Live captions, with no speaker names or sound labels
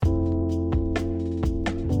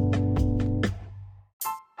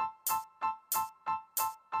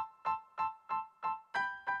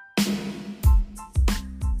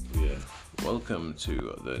welcome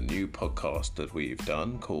to the new podcast that we've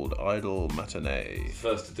done called Idle Matinee.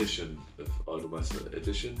 First edition of Idle Matinee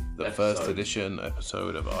edition. The first edition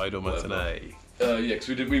episode of Idle Matinee. Yeah, because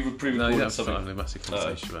we were pre-recorded something. No, massive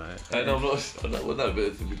conversation about it. No, I'm not. Well, no, but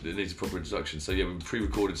it needs a proper introduction. So yeah, we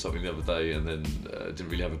pre-recorded something the other day, and then didn't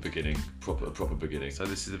really have a proper beginning. So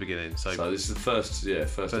this is the beginning. So this is the first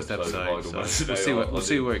episode of Idle Matinee. We'll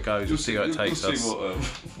see where it goes. We'll see where it takes us.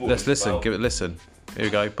 Let's listen. Give it a listen. Here we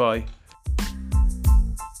go. Bye.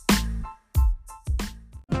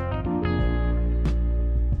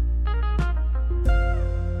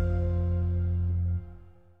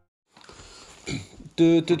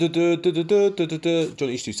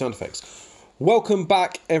 Johnny used to do sound effects. Welcome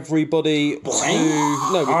back, everybody,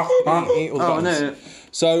 to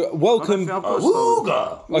So welcome.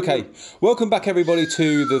 Okay, welcome back, everybody,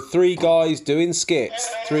 to the Three Guys Doing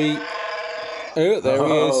Skits. There he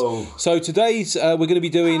is. So today's we're going to be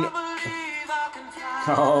doing.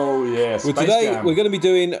 Oh yes. We're going to be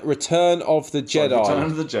doing Return of the Jedi. Return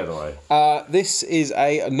of the Jedi. This is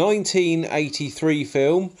a 1983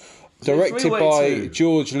 film. Directed by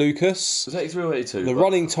George Lucas. Was it 83 or 82? The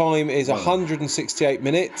running time is 168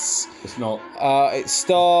 minutes. It's not. It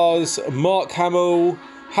stars Mark Hamill,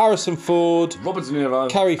 Harrison Ford, Robert De Niro,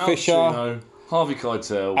 Carrie Fisher, Pacino, Harvey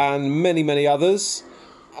Keitel, and many, many others.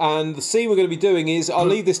 And the scene we're going to be doing is, I'll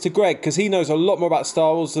leave this to Greg because he knows a lot more about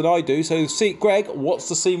Star Wars than I do. So, Greg, what's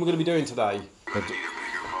the scene we're going to be doing today?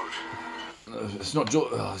 It's not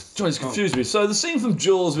Jaws. Johnny's confused me. So the scene from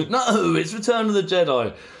Jaws no, it's Return of the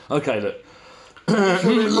Jedi. Okay, look.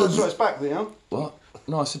 So it's back there. What?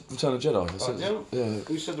 No, I said Return of the Jedi. I said, yeah.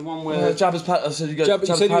 You said the one where Jabba's Palace. I said you go Jabba's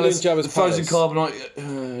Palace. Jabba's frozen carbonite.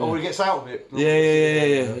 when he gets out of it.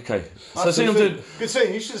 Yeah. Okay. So the scene I'm doing. Good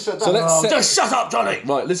scene. You should have said that. So just shut up, Johnny.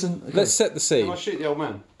 Right, listen. Okay. Let's set the scene. I shoot the old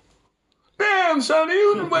man. Damn, Sonny,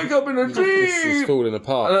 you didn't wake up in a dream. This is falling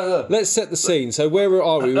apart. Let's set the scene. So where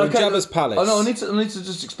are we? We're in Jabba's Palace. Oh, no, I need to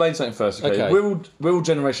just explain something first. Okay. We're all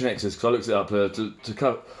Generation X's because I looked it up to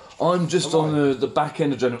cover. I'm just on the back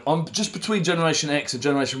end of I'm just between Generation X and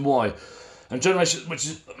Generation Y, and Generation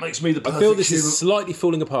makes me the perfect I feel this human. is slightly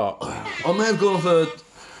falling apart. I may have gone off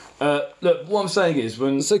look, what I'm saying is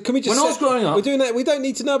So can we just? I was growing up, we're doing that. We don't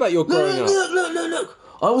need to know about your growing up. Look.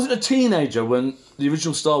 I wasn't a teenager when the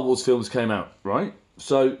original Star Wars films came out, right?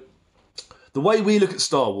 So the way we look at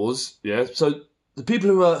Star Wars, so the people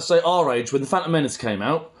who are, say, our age, when The Phantom Menace came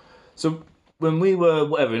out, so when we were,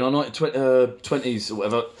 whatever, in our 20s or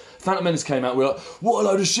whatever, Phantom Menace came out, we were like, what a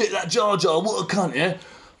load of shit, that Jar Jar, what a cunt, yeah?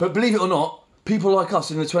 But believe it or not, people like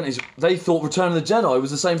us in the 20s, they thought Return of the Jedi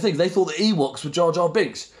was the same thing. They thought the Ewoks were Jar Jar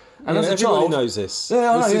Binks. And as a everybody child, knows this.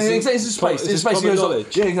 Yeah, I know. It's space. It's common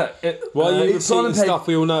knowledge. Yeah, exactly. Why are you Simon repeating Pegg, stuff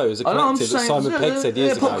we all know as a collective that Simon Pegg said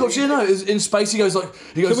years ago? Pop culture, in space he goes...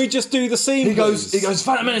 Can we just do the scene, He goes,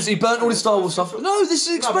 Phantom Menace, he burnt all his Star Wars stuff. No, this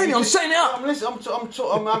is explaining, I'm setting it up. I'm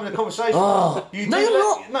having a conversation. No, you're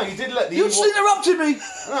not. No, you did let the You're just interrupting me.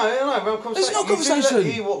 No, It's not a conversation. You did let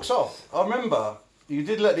the Ewoks off. I remember. You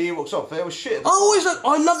did let the Ewoks off. They were shit.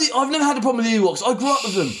 I've never had a problem with the Ewoks. I grew up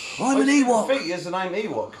with them. I'm an Ewok. I think he has the name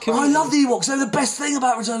Ewok. I love the Ewoks. They're the best thing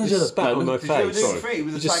about Return of the Jedi. Spat in my face.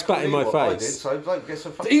 You just spat in my face. The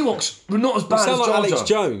Ewoks were not as bad as sound like Jar Jar. Alex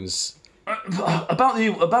Jones. About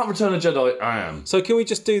Return of the Jedi, I am. So can we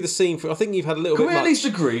just do the scene? I think you've had a little bit much. Can we at least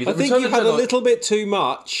agree that I think Return you've of had the a Jedi... little bit too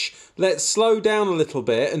much. Let's slow down a little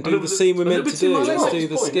bit and do the scene we're meant to do. Let's do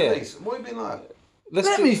the skit. What have you been like?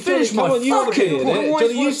 Let me finish my fucking point.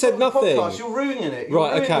 Johnny, you said nothing. You're ruining it.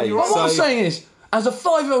 Right, okay. What I'm saying is, as a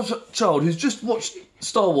 5-year-old child who's just watched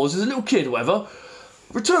Star Wars as a little kid or whatever,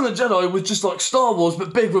 Return of the Jedi was just like Star Wars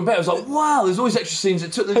but bigger and better. It was like, wow, there's always extra scenes.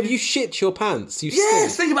 Have you shit your pants?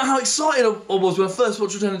 Yes, think about how excited I was when I first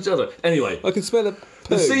watched Return of the Jedi. Anyway. I can smell a poo.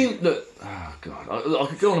 The scene, look, oh God, I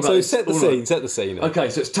could go on about so this. Set the scene. Okay,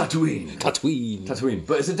 so it's Tatooine.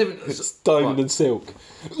 But it's a different... It's diamond and silk.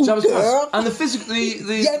 And the physical...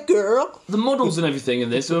 The models and everything in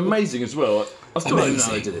this are amazing as well. I still don't know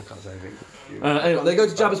how they did it. Anyway, they go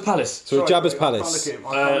to Jabba's Palace. So Jabba's Palace.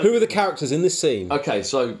 Who are the characters in this scene? Okay,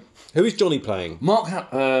 so... Who is Johnny playing?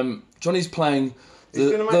 Johnny's playing...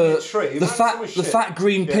 The fat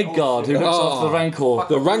green pig guard who looks after the Rancor.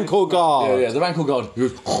 The Rancor guard. Yeah, the Rancor guard.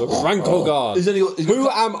 The Rancor guard. Who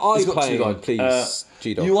am I playing, please,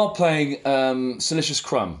 G-Dog? You are playing Silicious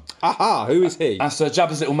Crumb. Aha, who is he? That's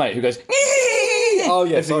Jabba's little mate who goes... Oh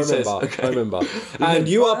yes, I remember. And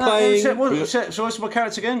you are playing... So what's my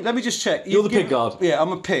character again? Let me just check. You're the pig guard. Yeah,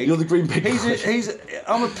 I'm a pig. You're the green pig guard.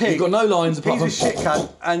 I'm a pig. You've got no lines apart from... He's a shit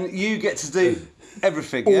cunt, and you get to do...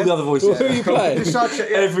 everything. All yeah? the other voices. Who are you playing? Just such a-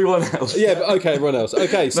 yeah. Everyone else. Yeah, but okay, everyone else.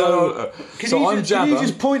 Okay, so No. Can So you I'm just, Can you Jabba.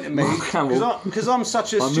 just point at me? Camel. Because I'm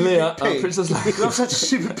such a I'm stupid Leia, pig. Princess Leia. Because I'm such a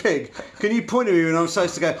stupid pig. Can you point at me when I'm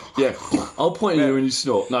supposed to go? Yeah, I'll point at you when you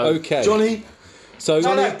snort. No. Okay. Johnny,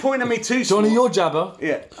 No, point at me too. Johnny, small. you're Jabba.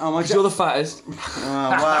 Yeah. Oh my. You're the fattest. Oh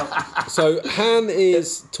wow. so Han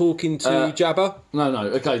is talking to Jabba. No.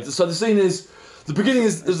 Okay. So the scene is the beginning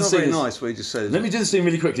is the It's not scene. very is, nice what you just said. Let me do the scene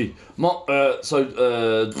really quickly. Luke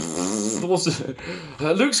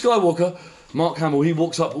Skywalker, Mark Hamill, he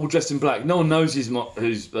walks up all dressed in black. No one knows he's Luke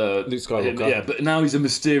Skywalker. Yeah, but now he's a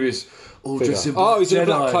mysterious, all dressed in black. Oh, he's in a Jedi.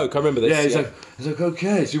 black cloak. I remember this. Yeah, he's yeah. like,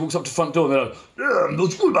 okay. So he walks up to the front door and they're like,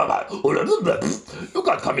 you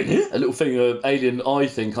can't come in here. A little thing, alien eye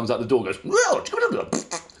thing comes out the door, goes,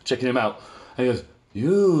 checking him out. And he goes,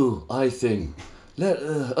 you eye thing.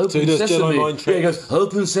 Open he does sesame. Jedi mind Yeah, tricks. he goes,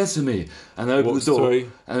 open sesame. And they open Walks the door.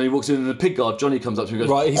 through. And then he walks in and the pig guard, Johnny, comes up to him and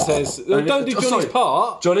goes, Right, he says, And don't do oh, Johnny's sorry.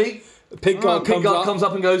 part. Johnny, Pig guard, pig guard comes comes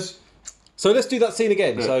up and goes, So let's do that scene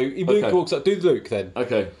again. So Luke Okay. walks up. Do Luke then,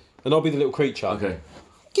 okay, and I'll be the little creature. okay.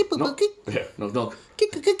 Knock, yeah, knock, knock.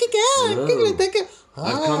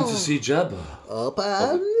 I've come to see Jabba.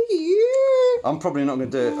 I'm probably not going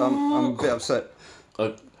to do it. I'm a bit upset.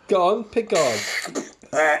 Go on, pig guard.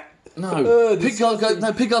 No, pig guard goes,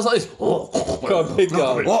 no, pig guard's like this. Go on, pig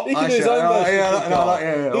guard. What? He can do his own version.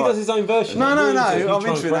 Yeah, He does his own version. No, Luke I'm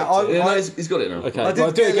try into and that. practice. Yeah, no, he's got it now. Okay, I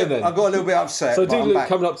well, do it again then. I got a little bit upset. So but do I'm Luke back.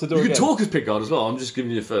 coming up to the door You can again. talk as pig guard as well. I'm just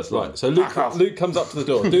giving you the first line. Right, so Luke comes up to the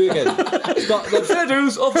door. Do it again. Fair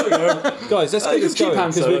dues, off we go. Guys, let's get you this can keep going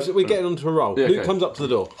Han because Solo. we're getting onto a roll. Yeah, Luke okay. comes up to the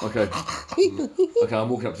door. Okay. Okay, I'm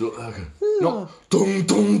walking up to the door. Okay. Knock. Dong,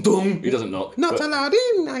 dong, dong. He doesn't knock. Not but allowed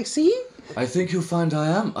in, I see. I think you'll find I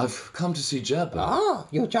am. I've come to see Jabba. Ah,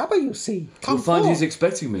 you're Jabba, you see. Come You'll find forth. he's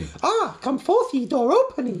expecting me. Ah, come forth, ye door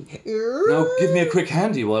opening. Now give me a quick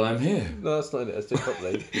handy while I'm here. No, that's not it. Let's do it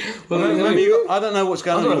properly. I don't know what's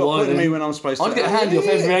going on. I don't know You're why pointing at then. me when I'm supposed to. I'd get a handy off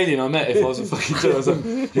every alien I met if I was a fucking Jedi. I was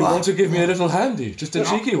like, you want to give me a little handy? Just a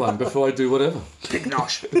cheeky one before I do whatever. Big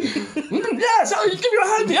nosh. Yes, I'll give you a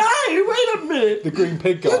handy. Hey, wait a minute. The green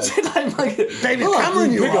pig guy. David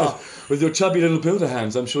Cameron, you are. With your chubby little builder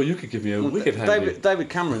hands, I'm sure you could give me a wicked handy. David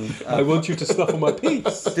Cameron. I want you to snuffle my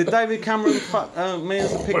piece. Did David Cameron fuck me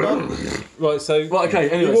as a pig guard? Right, so Right, okay,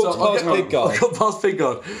 anyway. he walks so past pig guard. I got past pig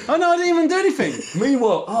guard. Oh no, I didn't even do anything. Me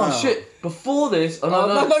what? Oh, shit. Before this, oh, no,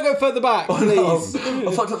 No, go further back, please.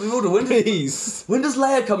 I fucked up the order. Please. When does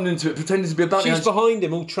Leia come into it pretending to be a bounty She's hunter? behind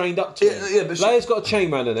him, all trained up to him. Yeah, but she- Leia's got a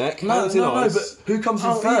chain round her neck. No, hands in no, eyes. but who comes in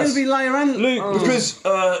Oh, you're going first? to be Leia and Luke,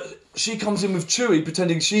 Because she comes in with Chewie,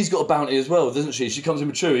 pretending she's got a bounty as well, doesn't she? She comes in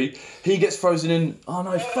with Chewie. He gets frozen in. Oh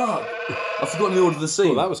no, fuck! I've forgotten the order of the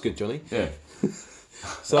scene. Oh, that was good, Johnny. Yeah.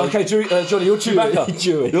 So, Okay, Chewie, Johnny, you're Chewbacca.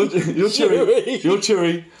 Chewie. You're Chewie. Chewie. You're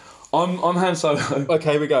Chewie. I'm Han Solo.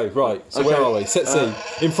 Okay, here we go. Right, so where are we? Set scene.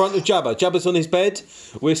 In front of Jabba. Jabba's on his bed.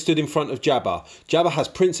 We're stood in front of Jabba. Jabba has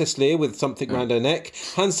Princess Leia with something round her neck.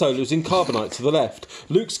 Han Solo's in carbonite to the left.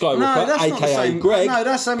 Luke Skywalker, No, that's not the aka same. Greg, No,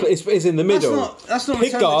 that's is in the middle. That's not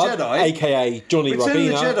Pig Return of the Guard, Jedi. aka Johnny Return of the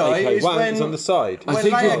Rabina, Jedi aka is Wang, when- is on the side. When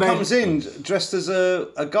think Leia you've meant- comes in dressed as a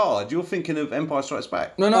guard, you're thinking of Empire Strikes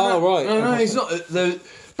Back. No, Oh, right. No, he's not. The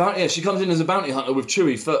bounty. Yeah, she comes in as a bounty hunter with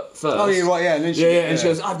Chewie first. Oh, yeah, right, yeah. And then And she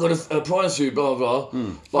goes, I've got a prize for you, blah, blah. But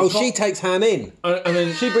I Oh, can't- she takes Han in. And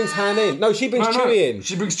then She brings Han in. No, she brings No, Chewie in.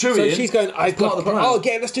 She brings Chewie So in. she's going, I've part got of the plan. Oh,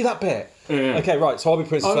 yeah, let's do that bit. Yeah. Okay, right, so I'll be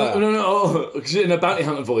Princess Leia. No, she's in a bounty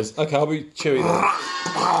hunter voice. Okay, I'll be Chewie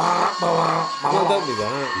then. No, don't do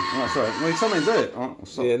that. Oh, sorry. Well, tell me to do it. Oh,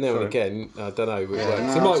 sorry. Yeah, now and Sorry. again, I don't know. It works. No, It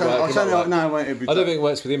might I'll work. tell It might you, work. no, it won't. It'll be I don't think it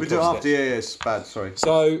works with We do it improv. after. Yeah, it's bad. Sorry.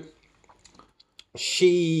 So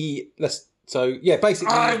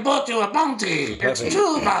basically. I bought you a bounty. It's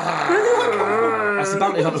Chewbacca. That's the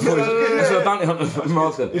bounty hunter voice. That's a bounty hunter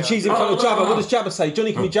master. If she's in front of Jabba, what does Jabba say?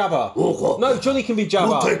 Johnny can be Jabba. No, Johnny can be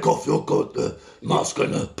Jabba. Take off your gold mask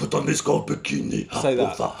and put on this gold bikini. Say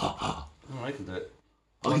that. Oh, I can do it.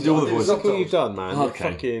 I can do all the voices. Look what you've done, man. You're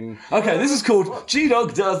Okay. Fucking... Okay, this is called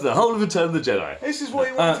G-Dog Does the Whole of Return of the Jedi. This is what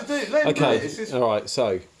you want to do. Let him do it. Okay, This is- all right,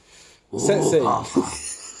 so. Set scene.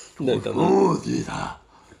 No, done that.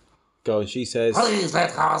 Go on, she says. Please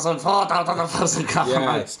let Harrison Ford out of the first car.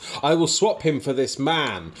 Yes, I will swap him for this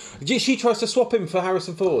man. She tries to swap him for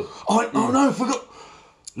Harrison Ford. Oh no, I forgot.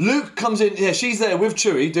 Luke comes in, yeah, she's there with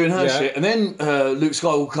Chewie doing her Yeah. shit, and then Luke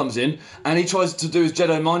Skywalker comes in and he tries to do his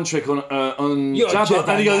Jedi mind trick on You're a Jabba, Jedi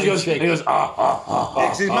and he mind goes, trick. His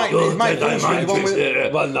mate, You're his mate Jedi Bruce, mind the one with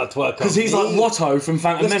tricks, Well, not work. because he's like Watto from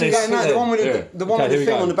Phantom Let's do Menace. that the one with the one Okay, with here we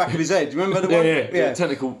the thing go. on the back of his head. Do you remember the Yeah, one? yeah,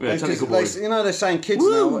 technical boy. You know they're saying kids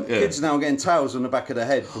now are getting tails on the back of their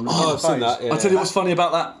head. From the I've seen that. Yeah. I'll tell you what's funny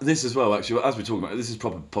about this as well, actually, as we're talking about, this is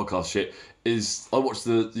proper podcast shit, is I watched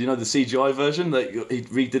the CGI version, that he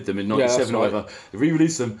redid them in 97 or right. whatever, they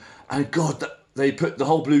re-released them, and God, they put the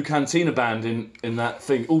whole Blue Cantina band in that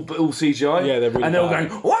thing, all CGI, Yeah, they're really and they were bad.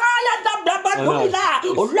 going, wah, la, la, la, la, la, la,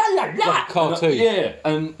 la, la. like a cartoon. Yeah,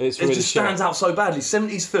 and It's it really just shit. stands out so badly.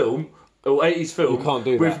 70s film, or 80s film, You can't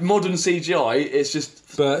do with that. modern CGI, it's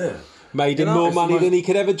just... But made him You know, more it's money the most- than he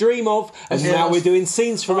could ever dream of, and Yeah. now we're doing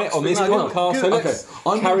scenes from it on this No, podcast. So good. let's I'm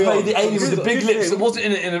going carry to play on. the alien with the Good- big good lips for that him. wasn't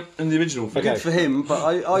in the original film. Okay. Good for him, but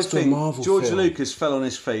I do a think Marvel George film. Lucas fell on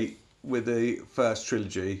his feet with the first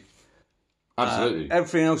trilogy. Absolutely.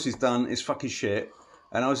 Everything else he's done is fucking shit.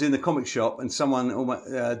 And I was in the comic shop, and someone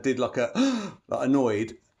almost, did like a like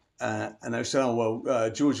annoyed, and they were saying, "Oh well,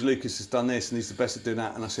 George Lucas has done this, and he's the best at doing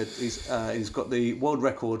that." And I said, "He's got the world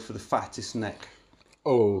record for the fattest neck."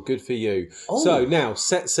 Oh, good for you. So now,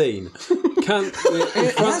 set scene. In front of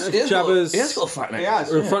Jabba's. He has got a fat neck. He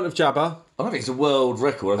has. In front of Jabba. I don't think it's a world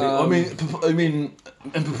record. I mean,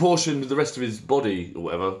 in proportion with the rest of his body or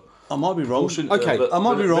whatever. I might be wrong. Okay, I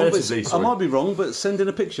might be wrong, relatively, but I sorry. might be wrong. But send in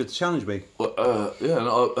a picture to challenge me.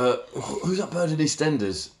 Who's that bird in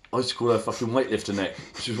EastEnders? I used to call her fucking weightlifter neck.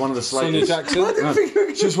 She was one of the Sonia Slaters.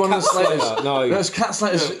 Jackson. She was one of the Slaters. Slater, no. It's Cat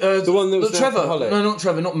Slaters. The one that was Trevor. alcoholic. No, not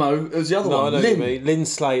Trevor, not Mo. It was the other No, I one. know what you Lynn. mean. Lynn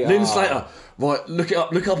Slater. Lynn Slater. Right, look it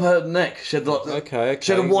up. Look up her neck. She had like Okay.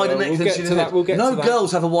 She had a wider Well, neck we'll than get she to did. that, we'll get no to that.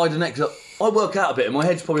 girls have a wider neck. I work out a bit, and my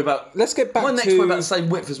head's probably about. Let's get back My neck's to- probably about the same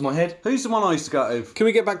width as my head. Who's the one I used to go to? Can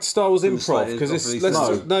we get back to Star Wars improv? Slaters, Because obviously.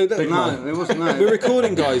 no, No, it wasn't. No. we're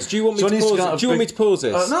recording, guys. Do you want me Johnny's to pause got it? a Do you want me big- to pause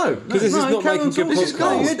this? No. Because this is not carry on making good talking. You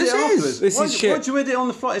podcast. edit it afterwards. This is shit. Why'd you edit on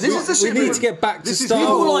the flight? This is the shit. We need to get back to This is Star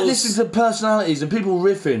people People Wars. like listening to personalities and people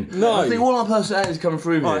riffing. No. I think all our personalities coming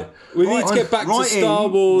through Right. here. We need to get back to Star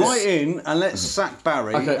Wars. Right in, and let's sack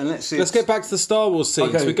Barry, Okay. and let's see. Let's get back to the Star Wars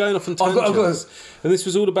scenes. Okay. We're going off on I've got- tangents. And this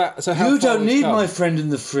was all about. So how You far don't we've need come. my friend in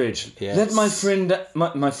the fridge. Yes. Let my friend,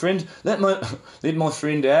 my friend, let my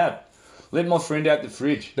friend out. Let my friend out the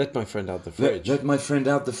fridge. Let my friend out the fridge. Let my friend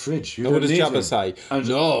out the fridge. You And what don't does need Jabba him. say? And-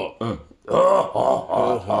 No.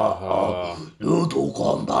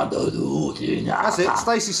 That's it,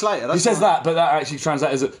 Stacey Slater. That's He says right. that, but that actually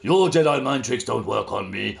translates as your Jedi mind tricks don't work on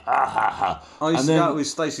me. Ha ha ha. I used And to go then, with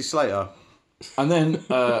Stacey Slater. and then,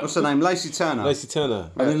 What's her name? Lacey Turner. Lacey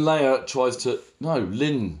Turner. and then Leia tries to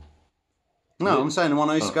Lynn. No, I'm saying the one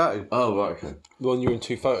I used to go to. Oh right, okay. The one you were in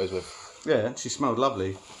 2 photos with. Yeah, she smelled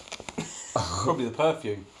lovely. Probably the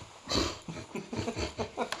perfume.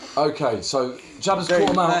 Okay, so Jabba's called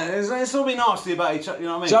him out. Let's all be nasty about each other, you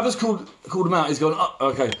know what I mean? Jabba's called him out. He's going, oh,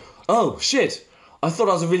 okay. Oh shit! I thought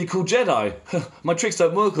I was a really cool Jedi. My tricks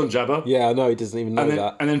don't work on Jabba. Yeah, I know he doesn't even know And then,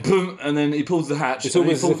 that. and then boom, and then he pulls the hatch. It's and he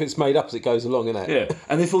almost as if it's made up as it goes along, isn't it? yeah,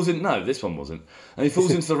 and he falls in. No, this one wasn't. And he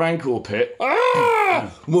falls into the Rancor pit.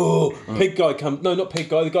 Ah! Whoa! Pig guy comes. No, not pig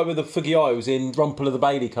guy. The guy with the fuggy eye who's in Rumple of the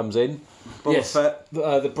Bailey comes in. Boba Yes. Fett.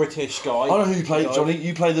 The British guy. I don't know who you play, Johnny.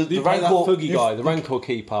 You play the You play that Rancor. fuggy guy, the Rancor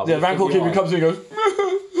keeper. Yeah, with the Rancor fuggy keeper eye. comes in and goes.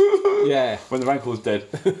 Yeah. When the Rancor's dead.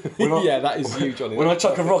 When I- Yeah, that is you, Johnny. When I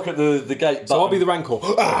chuck a rock at the gate. So I'll be the button.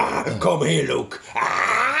 Rancor. Come here, Luke.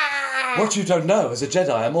 What you don't know, as a Jedi,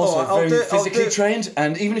 I'm also I'll very do it, I'll physically do it. trained,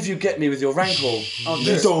 and even if you get me with your Rancor, do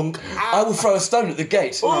it. donk, I will throw a stone at the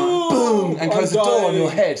gate, boom, and close the I'm door on dying.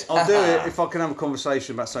 your head. I'll do it if I can have a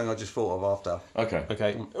conversation about something I just thought of after. Okay.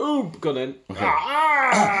 Okay. Ooh, gone in.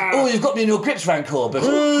 Oh, you've got me in your grips, Rancor, but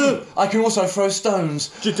I can also throw stones.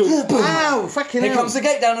 Boom. Ow, fucking Here hell. comes the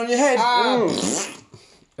gate down on your head.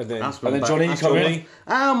 And then. That's And then bad. Johnny, you That's come Johnny. in.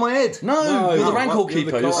 Ow, my head. No, you're the no, Rancor what? You're the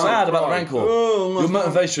keeper. You're guy. sad about the Right. Rancor. Oh, Your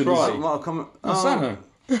motivation is. Right. Well, come, Oh, Santa.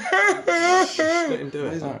 Let him do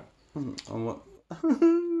it. oh, what?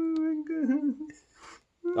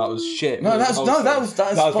 That was shit. No, that was very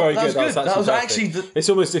That was good. That was perfect. actually the- It's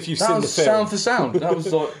almost if you've That seen the was film. sound for sound. That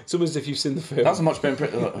was like. It's almost if you've seen the film. That's a much better.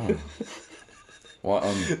 Right,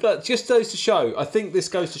 That just goes to show. I think this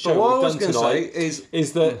goes to show But what I what was we've done going to say tonight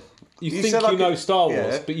is, that you You think said you I know could- Star Wars,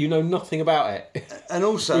 yeah. but you know nothing about it. and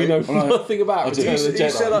also, You know nothing about Return of the you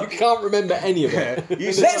said Jedi. You can't remember any of it.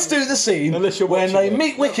 you said- let's do the scene Unless you're when watching they it.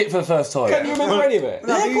 meet Wicket for the first time. Can you remember any of it?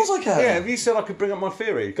 No, Yeah, have of course you- I can. Yeah, have you said I could bring up my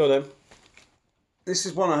theory? Go on then. This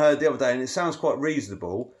is one I heard the other day, and it sounds quite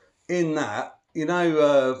reasonable. In that, you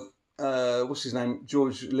know, what's his name?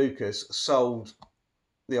 George Lucas sold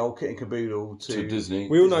the old kit and caboodle To Disney.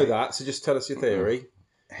 We all know that, so just tell us your theory.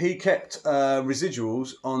 He kept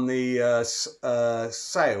residuals on the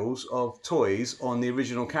sales of toys on the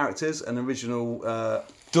original characters and original.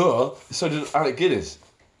 Duh. So did Alec Guinness.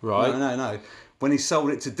 Right. No. When he sold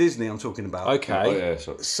it to Disney, I'm talking about. Okay. Oh, yeah,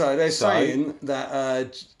 sorry. So they're saying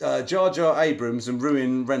that Jar Jar Abrams and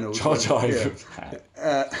Ruin Reynolds. Jar Jar Abrams.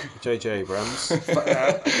 J.J. Abrams. and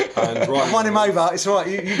I Ryan. won him over. It's all right.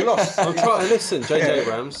 You lost. I'm trying to listen. J.J.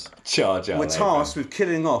 Abrams. Jar Jar We're Abrams. tasked with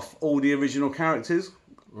killing off all the original characters.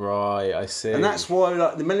 Right, I see. And that's why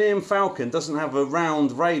the Millennium Falcon doesn't have a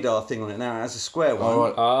round radar thing on it now. It has a square one. All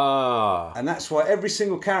right. Ah. And that's why every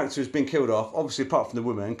single character has been killed off, obviously apart from the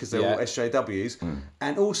women, because they're all SJWs.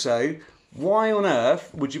 And also, why on earth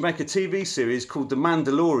would you make a TV series called The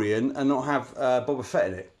Mandalorian and not have Boba Fett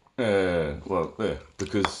in it?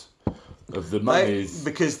 Because of the mummies.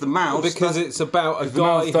 Because the mouse... Because it's about a guy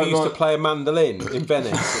mouse who don't used to like- play a mandolin in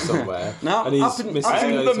Venice or somewhere. No, and he's up in- missing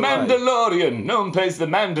I'm goes the away. Mandalorian. No one plays the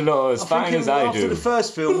Mandalore as fine as I after do. the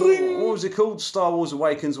first film, what was it called? Star Wars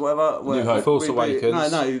Awakens, whatever. New Hope. Force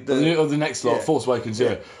Awakens. No, The next lot, Yeah. Force Awakens,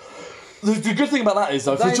 yeah. The good thing about that is,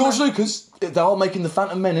 though, for They George ma- Lucas, they are making the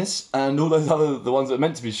Phantom Menace and all those other the ones that are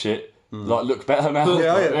meant to be shit, like look better now.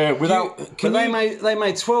 Yeah. Without But they made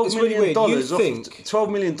 $12 It's really million weird. off You'd think-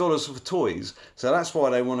 $12 million for toys. So that's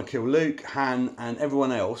why they want to kill Luke, Han, and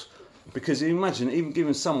everyone else. Because imagine even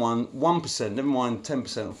giving someone 1%, never mind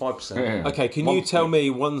 10% or 5%. Yeah. Okay, can you tell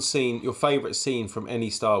me one scene, your favourite scene from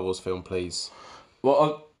any Star Wars film, please?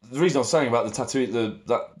 well, the reason I was saying about the tattoo,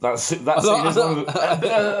 that scene is one of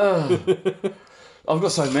the, I've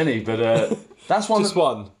got so many, but that's one. Just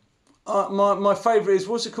one. My favourite is,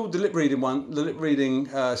 what's it called? The lip reading one. The lip reading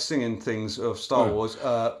singing things of Star Wars.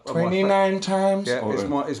 29 times. Yeah,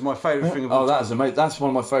 it's my favourite thing of all Oh, that's amazing. That's one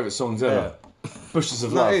of my favourite songs ever. Bushes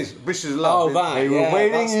of No, Love. it is. Bushes of Love. Oh, that. They were yeah,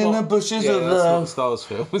 waiting that's in not- the bushes yeah, of that's not love. a Star Wars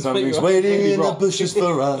film. Something's waiting in the Rock. bushes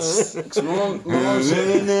for us. My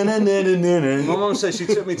mum said she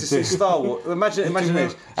took me to see Star Wars. Imagine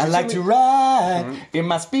this. I like to ride in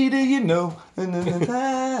my speeder, you know.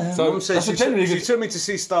 Mum said That's she a genuinely she good- took me to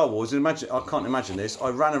see Star Wars, and imagine, I can't imagine this. I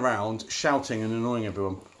ran around shouting and annoying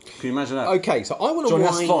everyone. Can you imagine that? Okay, so I want to Johnny,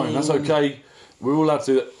 that's fine. That's okay. We're all allowed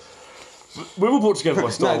to. We're all brought together by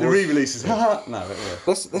Star No, the Wars. re-releases. No, yeah.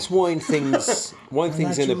 Let's wind things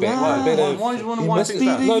in a bit. ride. A bit of, Why do you want to You wind must things be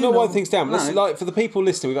down? the- no, you not know. wind things down. Let's, No. like for the people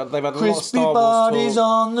listening, they've had a lot of Crispy Star Wars bodies talk.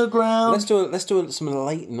 on the ground. Let's do some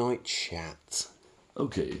late night chat.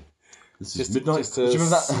 Okay. This is Just, Midnight. just Do you a remember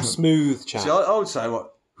that? smooth chat. See, I would say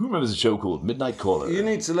what Who remembers a show called Midnight Caller? you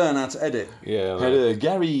need to learn how to edit. Yeah. Had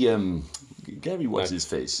Gary, what's his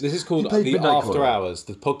face? This is called He played the Midnight After Caller. Hours,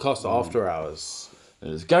 the podcast After Hours.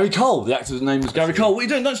 It's Gary Cole. The actor's name was Gary Cole. What are you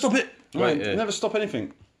doing? Don't stop it. Right, No, yeah. Never stop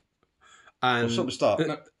anything. And Stop the start.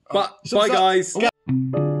 but Stop, bye stop. guys.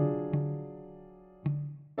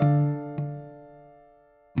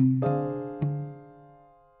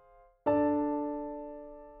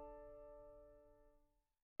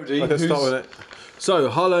 Let's start with it. So,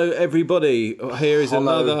 hello everybody. Here is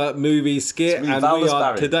Hello. another movie skit, It's me, and we Valdes are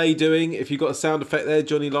Barry. today doing. If you've got a sound effect there,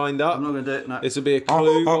 Johnny lined up. I'm not going to do it. No. This will be a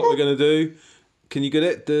clue what we're going to do. Can you get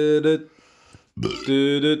it?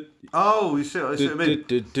 Oh, you see what I mean?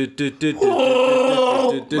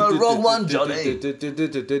 wrong one, Johnny.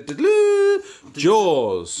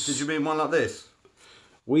 Jaws. Did you mean one like this?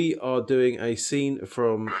 We are doing a scene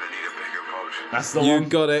from That's the You one.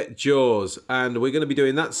 Got It, Jaws. And we're going to be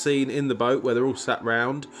doing that scene in the boat where they're all sat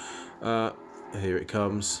round. Here it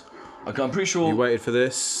comes. Okay, I'm pretty sure. You waited for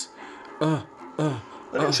this.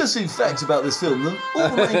 An interesting fact about this film: that all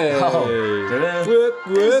the main Whoop,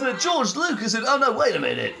 is whoop. that George Lucas said, "Oh no, wait a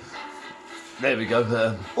minute." There we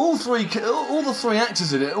go. All the three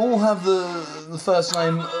actors in it all have the first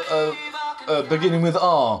name beginning with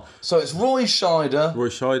R. So it's Roy Scheider, Roy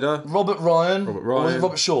Scheider. Robert Ryan, Robert or was it Ryan.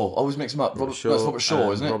 Robert Shaw. I always mix them up. Shaw No, it's Robert Shaw,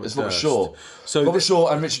 and isn't it? Robert It's Robert Durst. Shaw. So Robert Shaw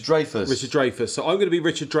and Richard Dreyfuss. Richard Dreyfuss. So I'm going to be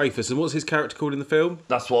Richard Dreyfuss. And what's his character called in the film?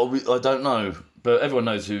 That's what I don't know, but everyone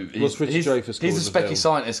knows who. What's Richard Dreyfuss called He's in a the specky film?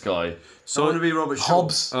 scientist guy. I want to be Robert Shaw.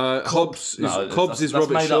 Hobbs. Hobbs is that's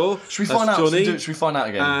Robert made Shaw. up. Should we That's find out? Johnny. Should we find out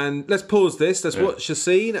again? And let's pause this. Let's watch the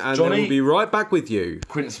scene, and Johnny- then we'll be right back with you.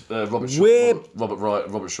 Quince, Robert Shaw. We're-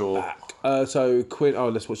 Robert Shaw. So Quinn. Oh,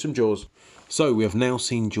 let's watch some Jaws. So we have now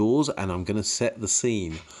seen Jaws, and I'm going to set the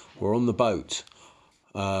scene. We're on the boat.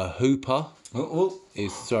 Hooper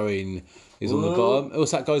is throwing is on the bottom.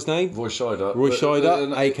 What's that guy's name? Roy Scheider. Roy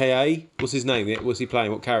Scheider, a.k.a. What's his name? What's he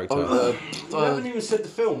playing? What character? We haven't even said the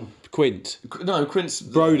film. Quint. No, Quince.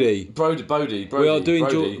 Brody. Bodie. We are doing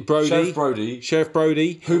Brody. Sheriff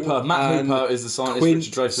Brody. Hooper. Matt Hooper is the scientist.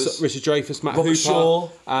 Quint, Richard Dreyfuss. Matt Robert Hooper. Shaw.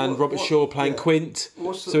 And Robert Shaw playing Quint.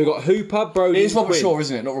 So we've got Hooper, Brody, It is and Robert Quint. Shaw,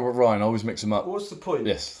 isn't it? Not Robert Ryan. I always mix them up. What's the point?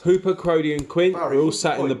 Yes. Hooper, Crody and Quint. Barry, We're all what's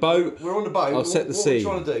sat the in the point? boat. We're on the boat. I'll set the scene.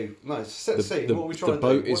 What are we trying to do? No, set the scene. What are we trying The to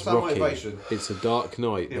boat do? What's is our rocking. motivation? It's a dark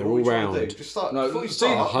night. Yeah, They're what are all we trying to do? round. Just start. No, before we see,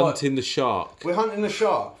 start, Hunting the shark. we're hunting the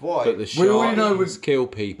shark. Why? But the We already shark know does kill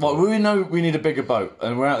people. Well, we know we need a bigger boat,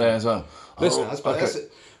 and we're out there as well.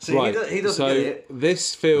 See, Right, he doesn't so get it.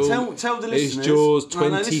 this film Tell the is listeners. Jaws No,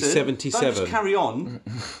 listen, 2077. Don't just carry on.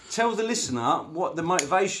 Tell the listener what the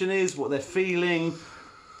motivation is, what they're feeling.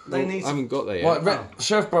 They need. I haven't got there yet. Right,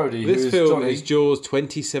 Sheriff Brody. This who is film Johnny, is Jaws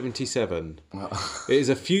 2077. It is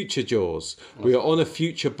a future Jaws. We are on a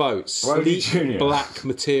future boat, Brody sleek Jr.. black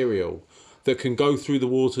material that can go through the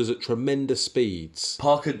waters at tremendous speeds.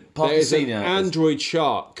 Parker There is an Senior. android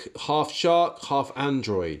shark, half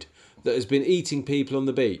android, that has been eating people on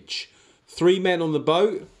the beach. 3 men on the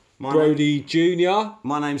boat. Brody Jr.,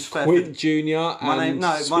 My name's Quint Fairford. Jr. My and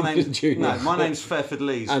name's Jr. my name's Fairford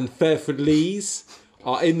Lees. and Fairford Lees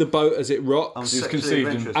are in the boat as it rocks. I'm He's sexually conceived in-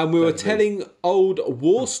 adventurous. And we were telling old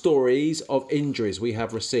war stories of injuries we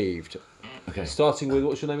have received. Okay. Starting with,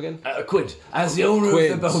 what's your name again? Quint, as the owner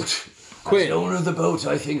Quint. of the boat, Quint. as the owner of the boat,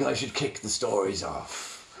 I think I should kick the stories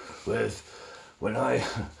off with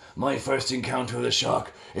my first encounter with a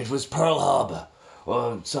shark. It was Pearl Harbor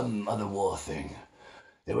or some other war thing.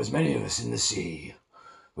 There was many of us in the sea.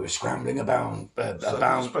 We were scrambling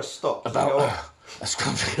Just press stop. Just go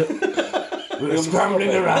on. we were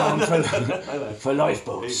scrambling around for He's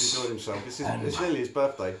lifeboats. enjoying himself. It's nearly his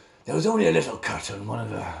birthday. There was only a little cut on one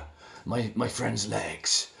of my friend's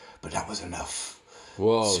legs, but that was enough.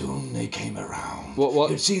 Whoa. Soon they came around. What-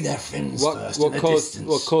 You'd see their fins What, first what, in the caused, distance,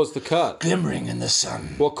 what caused the cut? glimmering in the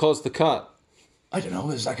sun. What caused the cut? I don't know,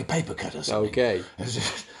 it was like a paper cut or something. Okay. It was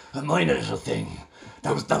just a minor little thing.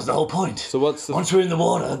 That was the whole point. So what's the... Once we're in the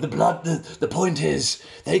water, the blood, the point is,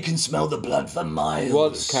 they can smell the blood for miles.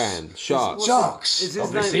 What can? Sharks. Sharks. Is his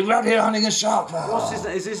Obviously, name- we're out here hunting a shark. What's his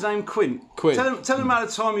name? Is his name Quint? Quint. Tell him about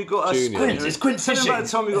the time you got a Junior. splinter. It's Quint Tell him about the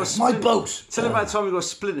fishing. time you got a It's my splinter. boat. Tell him about the time you got a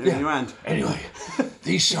splinter in your hand. Anyway,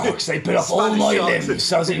 these sharks, they bit off all Spanish my sharks.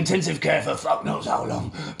 limbs. I was in intensive care for fuck knows how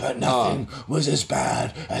long, but nothing was as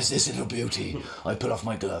bad as this little beauty. I put off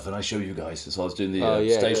my glove and I show you guys. So I was doing the Oh,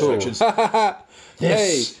 yeah, stage cool. directions. Hey,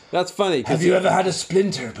 This. that's funny. 'cause Have you ever had a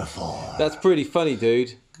splinter before? That's pretty funny,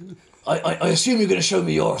 dude. I assume you're going to show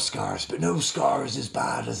me your scars, but no scars as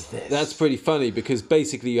bad as this. That's pretty funny because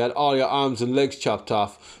basically you had all your arms and legs chopped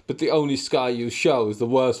off, but the only scar you show is the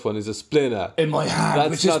worst one is a splinter. in my hand, That's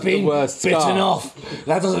which not has the been worst bitten scar. off.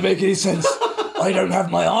 That doesn't make any sense. I don't have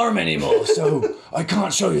my arm anymore, so I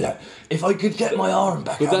can't show you that. If I could get my arm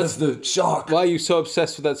back out that's- of the shark, Why are you so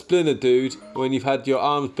obsessed with that splinter, dude, when you've had your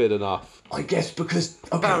arms bitten off? I guess because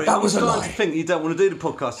Barry, that I'm was a starting lie. to think you don't want to do the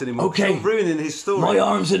podcast anymore. Okay. You're ruining his story. My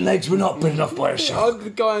arms and legs were not bitten off by a shark. I'm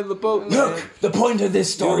the guy in the boat. man. Look, the point of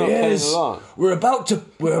this story You're not playing is along. we're about to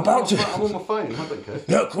I'm on my phone. I don't care.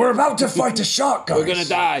 look, we're about to fight a shark, guys. We're gonna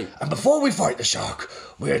die. And before we fight the shark,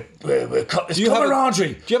 we're it's Do you have a-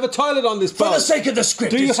 camaraderie. Do you have a toilet on this For boat? the sake of the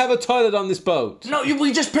script. Do you it's- have a toilet on this boat? No,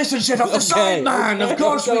 we just piss and shit off the Okay. side, man. Of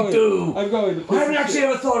course we do. I'm going. I haven't actually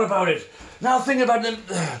ever thought about it. Now thinking about it,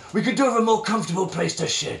 we could do have a more comfortable place to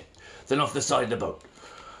shit than off the side of the boat.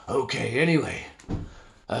 Okay, anyway.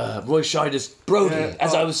 Roy Scheider's Brody, Yeah,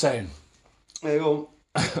 as I was saying. There you go.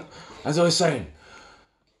 As I was saying,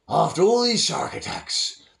 after all these shark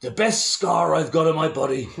attacks, the best scar I've got on my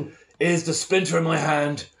body is the splinter in my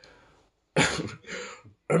hand.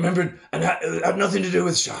 I remembered, and it had nothing to do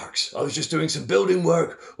with sharks. I was just doing some building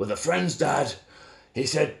work with a friend's dad. He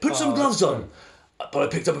said, put some gloves on. But I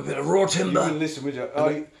picked up a bit of raw You timber. wouldn't listen, would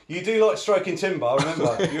you? You do like stroking timber,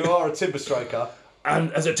 remember. You are a timber stroker.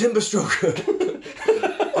 And as a timber stroker,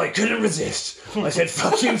 I couldn't resist. I said,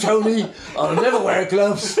 fuck you, Tony. I'll never wear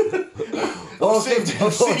gloves. I'll see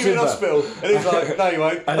you in hospital. And he's like, no, you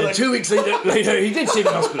won't. And then 2 weeks later, he did see me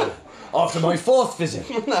in hospital. After my 4th visit.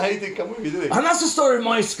 No, he didn't come with you, did he? And that's the story of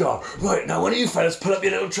my scar. Right, now one of you fellas pull up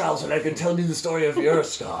your little trouser leg and tell me the story of your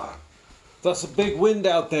scar. That's a big wind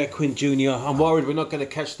out there, Quint Jr. I'm worried we're not going to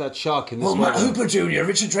catch that shark in this Well, Matt weather. Hooper Jr.,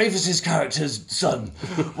 Richard Dreyfuss's character's son,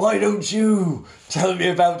 why don't you tell me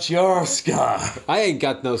about your scar? I ain't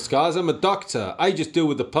got no scars. I'm a doctor. I just deal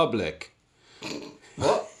with the public.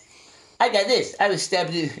 What? I got this. I was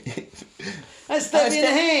stabbed in. I stabbed you in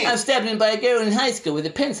the I hand. was stabbed in by a girl in high school with a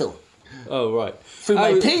pencil. Oh, right. Through my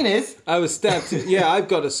I was- penis? I was stabbed. Yeah, I've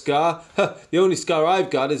got a scar. The only scar I've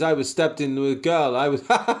got is I was stabbed in with a girl.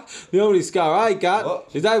 The only scar I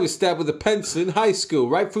got is I was stabbed with a pencil in high school,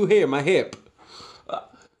 right through here, my hip.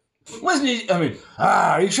 Wasn't it? I mean,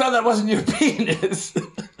 are you sure that wasn't your penis?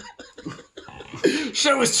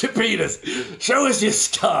 Show us your penis. Show us your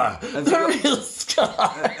scar. The real scar.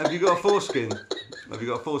 Have you got a foreskin? Have you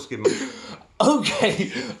got a foreskin, mate?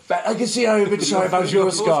 Okay, but I can see how you're a bit sorry about Have you your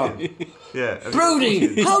got a scar. foreskin? Yeah. Have you got a Brody,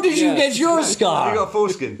 foreskin? how did you Yeah. get your Have you scar? got a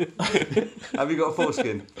foreskin? Have you got a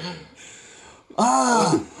foreskin?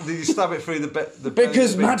 Did you stab it through the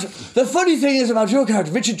Because, belly? Matt, the funny thing is about your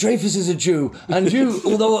character, Richard Dreyfuss is a Jew, and you,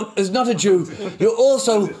 although is not a Jew, you're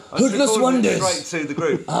also hoodless Recording it wonders. straight to the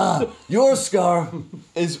group. Your scar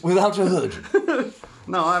is without a hood.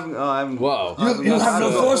 No, I haven't. Wow. You have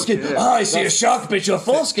no foreskin. Yeah. Ah, I see a shark bit your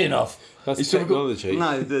foreskin off. That's technology.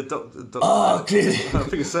 No, the doctor. Ah, clearly. I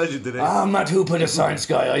think a surgeon did it. Ah, Matt Hooper, the science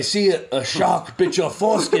guy. I see a shark bit your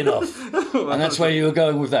foreskin off. And that's where you were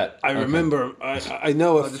going with that. I remember, I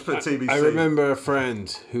know a, just put TBC. I remember a friend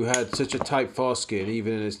who had such a tight foreskin,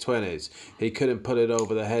 even in his 20s, he couldn't put it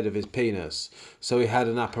over the head of his penis. So he had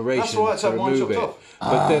an operation That's why I had to to have mine remove chopped it. off.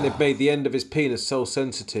 But then it made the end of his penis so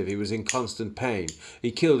sensitive, he was in constant pain.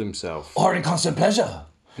 He killed himself. Or in constant pleasure.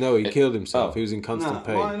 No, he killed himself. He was in constant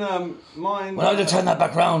pain. Mine. Well, I'd have turned that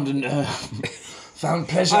back round and found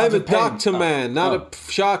pleasure out I'm a of pain. doctor man, not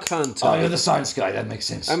a shark hunter. Oh, you're the science guy. That makes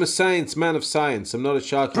sense. I'm a science man of science. I'm not a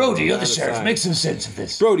shark hunter. Brody, you're I'm the a man of sheriff. science. Make some sense of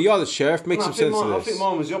this. Brody, you're the sheriff. Make No, some I think sense mine, I of think this.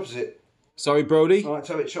 mine was the opposite. Sorry, Brody. Right,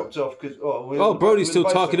 so it chopped off because. Brody's still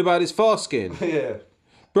talking about his foreskin. Yeah.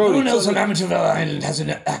 No Brody, one else on Amityville Island has an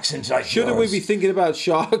accent like shouldn't we yours. be thinking about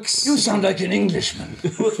sharks? You sound like an Englishman.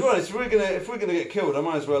 Well, to be honest, if we're gonna get killed, I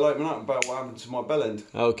might as well open up about what happened to my bell end.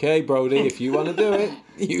 Okay, Brody, if you want to do it,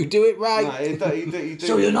 you do it right. No, you do.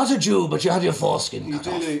 So you're not a Jew, but you had your foreskin You cut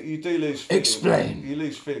do, off. you do lose. Feeling. Explain. You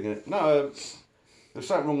lose feeling in it. No, there's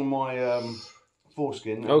something wrong with my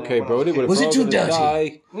foreskin. and Okay, when I Brody. kicked- But if Was we're it all too gonna dirty?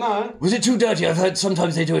 die- No. Was it too dirty? I've heard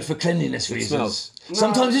sometimes they do it for cleanliness reasons. smells.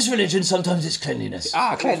 Sometimes it's religion, sometimes it's cleanliness.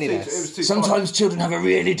 It was too Sometimes children have a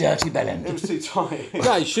really dirty bell It end. was too tight.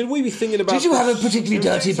 Guys, should we be thinking about? Did you have a particularly It was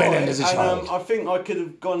dirty too bell tight, end as a and, child? I think I could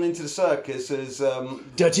have gone into the circus as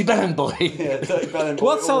Dirty bell end boy. yeah, dirty bell end boy,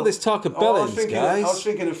 What's all or- this talk of I was bellends, thinking guys? I was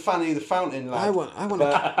thinking of Fanny the Fountain lad.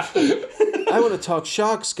 I want to talk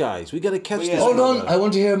sharks, guys. We got to catch yeah. this. Hold on, one. I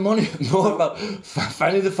want to hear more about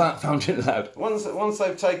Fanny the Fountain Lad. Once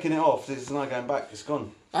they've taken it off, there's no going back. It's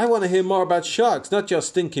gone. I want to hear more about sharks, not your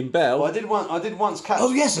stinking bell. Well, I did once catch.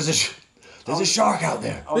 Oh yes, there's a shark out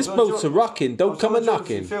there. I was This on a boat's geog- a rocking. I Don't was come on a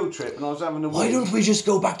geography knocking. field trip, and I was having a. Why wee. don't we just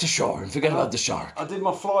go back to shore and forget about the shark? I did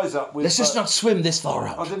my flies up with. Let's just not swim this far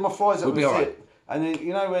I out. did my flies up We'll with be all right. zip. And then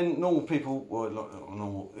you know when normal people, well, like,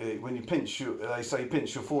 normal, when you pinch they say you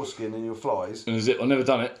pinch your foreskin in your flies. Is it? I've never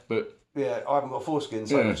done it, but Yeah, I haven't got a foreskin,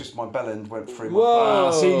 so Yeah. it was just my bell end went through Whoa.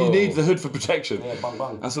 my. see, you need the hood for protection. Yeah, bung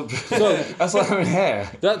bung. That's what. That's like having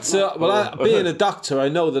hair. That's being a doctor. I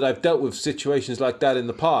know that I've dealt with situations like that in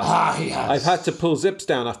the past. Ah, he has. I've had to pull zips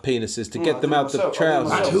down off penises to I get them did out the myself, I did trousers.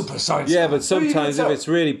 Matt myself. Hooper, science. Yeah, guy. but Who are you gonna sometimes if tell? it's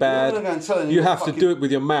really You're bad, not gonna tell him you you're have to fucking- do it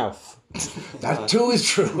with your mouth. That too is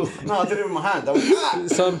true. No, I did it with my hand. I went, ah!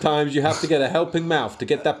 Sometimes you have to get a helping mouth to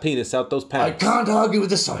get that penis out those I pants. can't argue with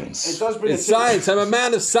the It science. does bring It's a tingle, science. I'm a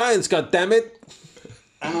man of science. God damn it!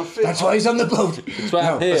 and I think That's why he's on the boat. That's why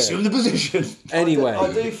I'm Now, here. assume the position. Anyway, I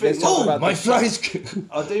do think- let's talk Oh, about my the- flies! I do.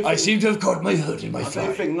 I Think, seem to have caught my hood in my I do fly.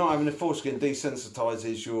 think not having a foreskin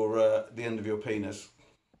desensitizes your the end of your penis.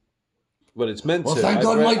 Well, it's meant Well, to. thank I've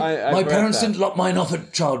God read- my I've read parents that. didn't lock mine off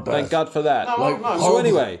at childbirth. Thank God for that. No, no, So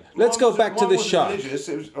anyway, let's go back to mine the wasn't shark. religious,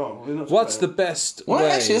 it was, we're not What's the talking best Well, way?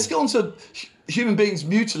 actually, let's get on to human beings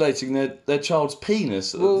mutilating their child's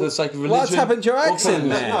penis for the sake of religion. What's happened to your accent,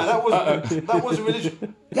 about- man? No, that wasn't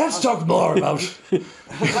religion. Let's talk more about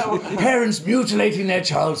parents mutilating their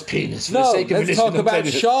child's penis for the No, sake of let's religion. talk and about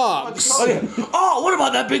prejudice. sharks. Oh, yeah. Oh, what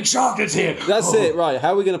about that big shark that's here? That's it, right?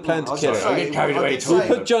 How are we going to plan to I kill just it? I get carried away too. We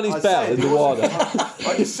put Johnny's bell in the water.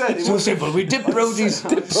 I just said it So was simple. We dip Brody's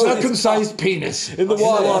circumcised penis In the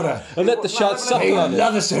water. And let the No, shark no, suck Hey, on it.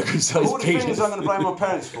 another circumcised all the penis. things I'm going to blame my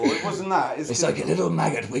parents for. It wasn't that. It's like a little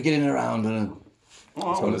maggot wiggling around and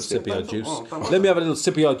A sip of your juice. Don't Let me have a little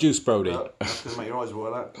sip of your juice, Brody. That's going to make your eyes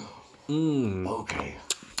water. okay.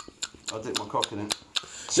 I dip my cock in it.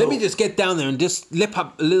 Let me just get down there and just lip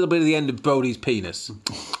up a little bit of the end of Brody's penis.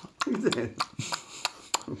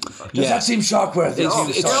 Does that seem shark worthy?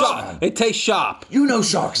 It's sharp. It tastes sharp. You know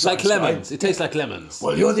sharks. Like science, lemons. right? It tastes like lemons.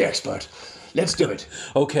 Well, you're the expert. Let's do it.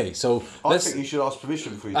 Okay, so I let's. think you should ask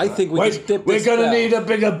permission for you. I think we Wait, should dip we're this gonna bell. need a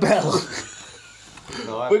bigger bell.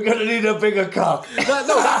 We're gonna need a bigger cock.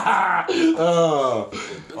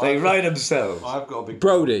 They write themselves. I've got a big.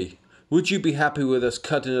 Brody, would you be happy with us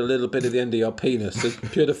cutting a little bit of the end of your penis and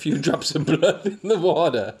put a few drops of blood in the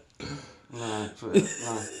water? No.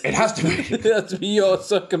 It has to be It has to be your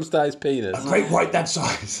circumcised penis. a great white that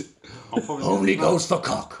size. Only goes for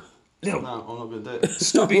cock. Little No, I'm not going to do it.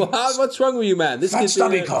 stubby, What's wrong with you, man? This fat gives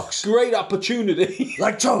stubby me a cocks. great opportunity.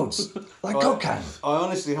 Like toads, like coke can. I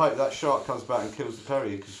honestly hope that shark comes back and kills the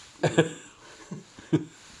Perry. Cause, and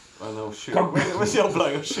I'll shoot him. Where's the old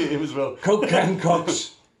bloke? I'll shoot him as well. Coke can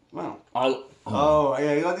cocks. Wow. I'll,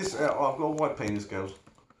 Yeah, you like this? I've got a white penis, girls.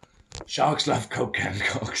 sharks love coke can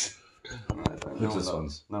cocks. No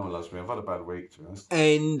one loves me. I've had a bad week, to be honest.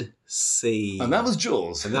 End scene. And that was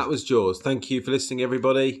Jaws. And that was Jaws. Thank you for listening,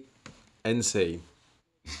 everybody. End scene.